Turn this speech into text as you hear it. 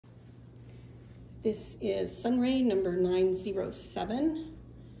This is Sunray number 907.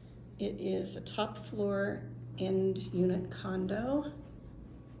 It is a top floor end unit condo,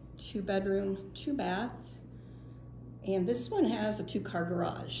 2-bedroom, 2-bath, and this one has a 2-car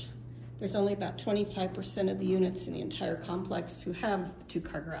garage. There's only about 25% of the units in the entire complex who have a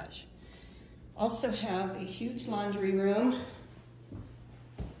 2-car garage. Also have a huge laundry room.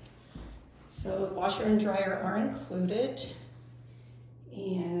 So washer and dryer are included.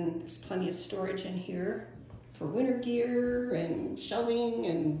 And there's plenty of storage in here for winter gear and shelving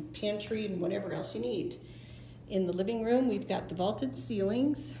and pantry and whatever else you need. In the living room, we've got the vaulted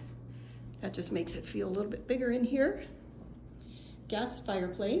ceilings. That just makes it feel a little bit bigger in here. Gas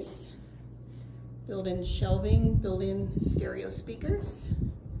fireplace, built-in shelving, built-in stereo speakers.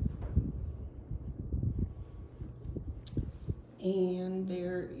 And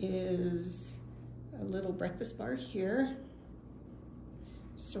there is a little breakfast bar here.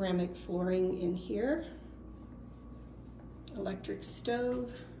 Ceramic flooring in here. Electric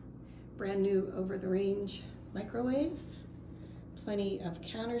stove. Brand new over-the-range microwave. Plenty of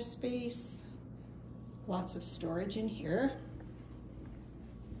counter space. Lots of storage in here.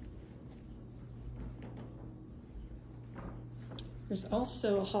 There's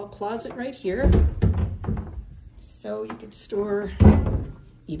also a hall closet right here. So you could store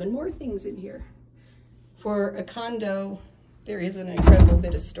even more things in here. For a condo, there is an incredible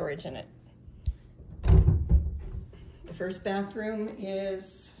bit of storage in it. The first bathroom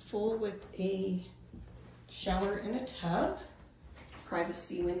is full with a shower and a tub,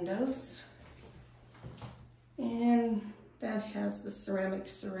 privacy windows, and that has the ceramic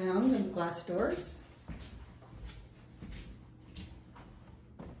surround and glass doors.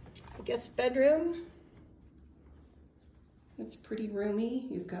 The guest bedroom, it's pretty roomy.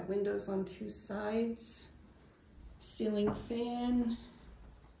 You've got windows on 2 sides. Ceiling fan,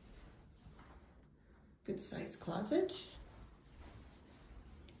 good sized closet,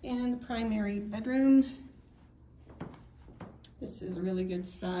 and the primary bedroom. This is a really good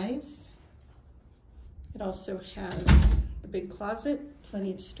size. It also has the big closet,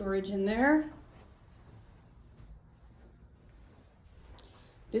 plenty of storage in there.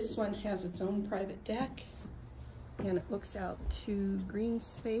 This one has its own private deck, and it looks out to green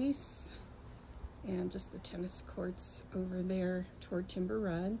space and just the tennis courts over there toward Timber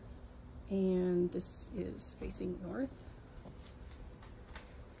Run. And this is facing north.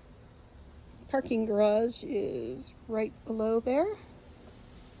 Parking garage is right below there.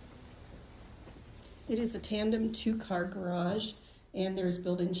 It is a tandem 2-car garage, and there's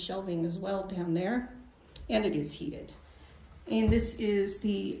built-in shelving as well down there, and it is heated. And this is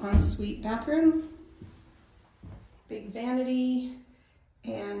the ensuite bathroom. Big vanity,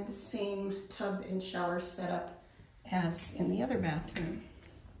 and the same tub and shower setup as in the other bathroom.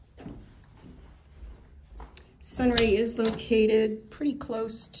 Sunray is located pretty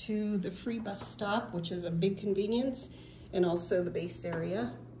close to the free bus stop, which is a big convenience, and also the base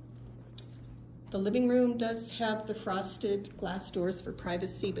area. The living room does have the frosted glass doors for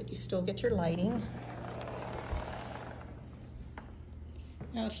privacy, but you still get your lighting.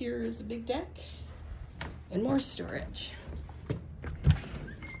 Out here is a big deck and more storage.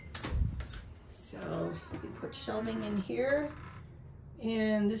 So you can put shelving in here,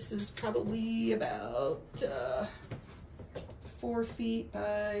 and this is probably about 4 feet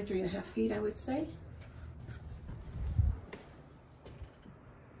by 3.5 feet, I would say.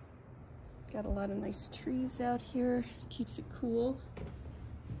 Got a lot of nice trees out here, keeps it cool.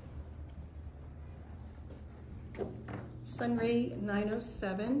 Sunray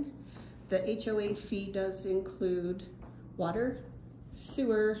 907. The HOA fee does include water,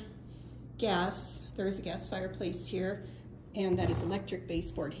 sewer, gas. There is a gas fireplace here, and that is electric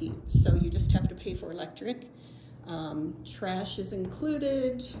baseboard heat. So you just have to pay for electric. Trash is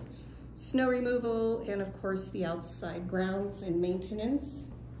included, snow removal, and of course the outside grounds and maintenance.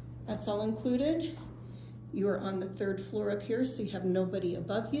 That's all included. You are on the 3rd floor up here, so you have nobody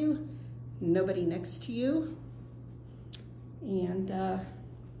above you, nobody next to you. And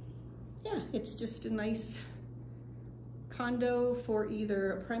yeah, it's just a nice condo for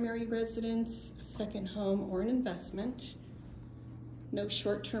either a primary residence, a second home, or an investment. No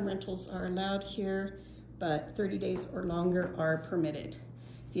short-term rentals are allowed here, but 30 days or longer are permitted.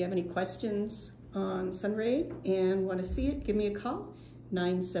 If you have any questions on Sunray and want to see it, give me a call,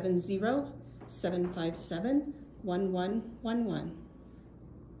 970-757-1111.